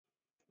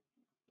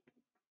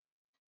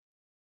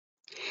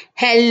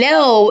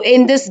Hello,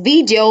 in this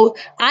video,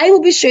 I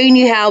will be showing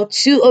you how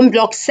to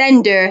unblock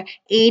sender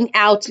in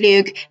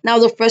Outlook. Now,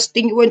 the first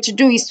thing you want to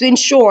do is to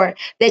ensure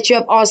that you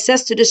have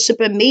access to the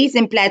super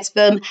amazing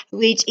platform,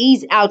 which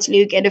is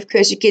Outlook. And of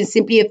course, you can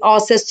simply have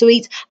access to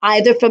it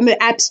either from your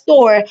app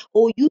store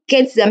or you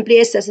can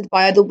simply access it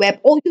via the web.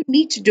 All you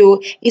need to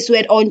do is to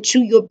head on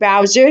to your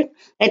browser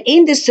and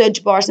in the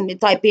search bar, simply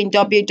type in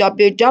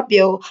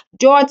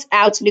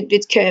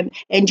www.outlook.com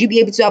and you'll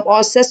be able to have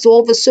access to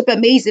all the super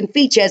amazing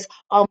features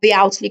of the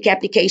Outlook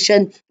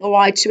application. All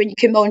right, so when you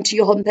come onto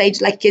your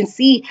homepage, like you can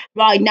see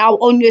right now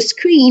on your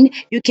screen,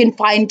 you can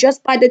find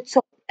just by the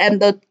top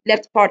and the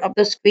left part of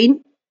the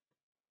screen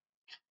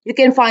you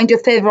can find your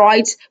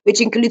favorites, which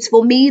includes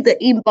for me the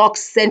inbox,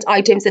 sent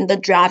items, and the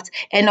draft.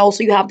 And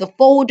also you have the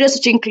folders,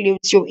 which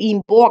includes your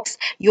inbox,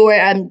 your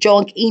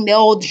junk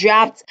email,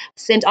 draft,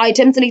 sent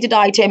items, deleted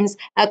items,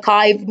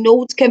 archive,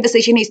 notes,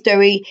 conversation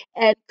history,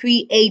 and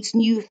create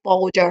new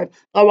folder.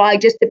 All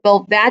right, just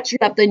above that, you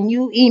have the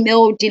new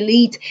email,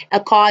 delete,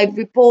 archive,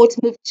 report,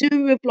 move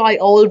to, reply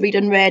all, read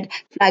and read,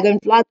 flag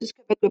and flag,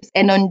 discover groups,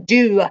 and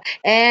undo.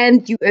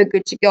 And you are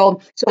good to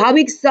go. So how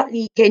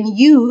exactly can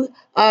you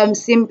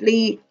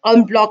simply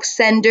unblock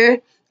sender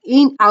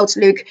in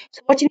Outlook?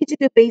 So what you need to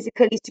do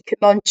basically is to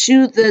come on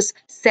to this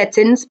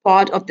settings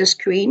part of the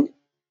screen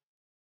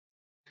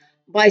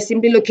by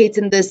simply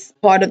locating this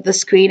part of the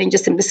screen and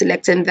just simply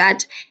selecting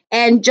that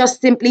and just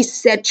simply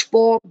search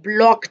for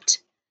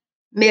blocked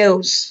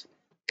mails.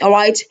 All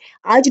right,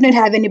 I do not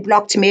have any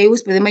blocked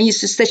mails, but when you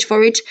used to search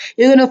for it,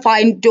 you're gonna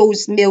find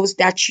those mails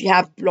that you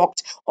have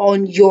blocked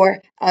on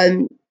your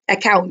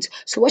account.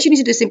 So what you need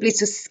to do simply is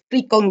to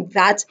click on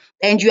that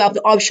and you have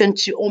the option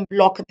to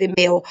unblock the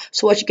mail.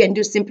 So what you can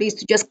do simply is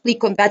to just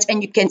click on that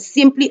and you can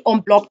simply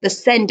unblock the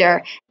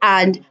sender,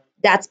 and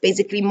that's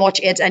basically much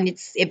it. And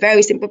it's a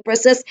very simple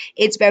process.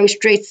 It's very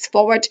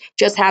straightforward.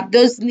 Just have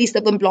those list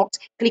of them blocked,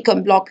 click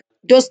on block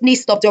those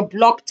list of the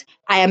blocked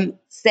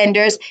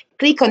senders,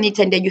 click on it,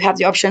 and then you have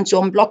the option to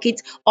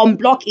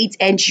unblock it,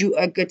 and you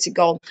are good to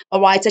go.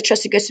 All right, I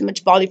trust you get so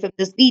much value from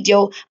this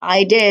video.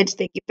 I did.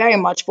 Thank you very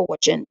much for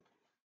watching.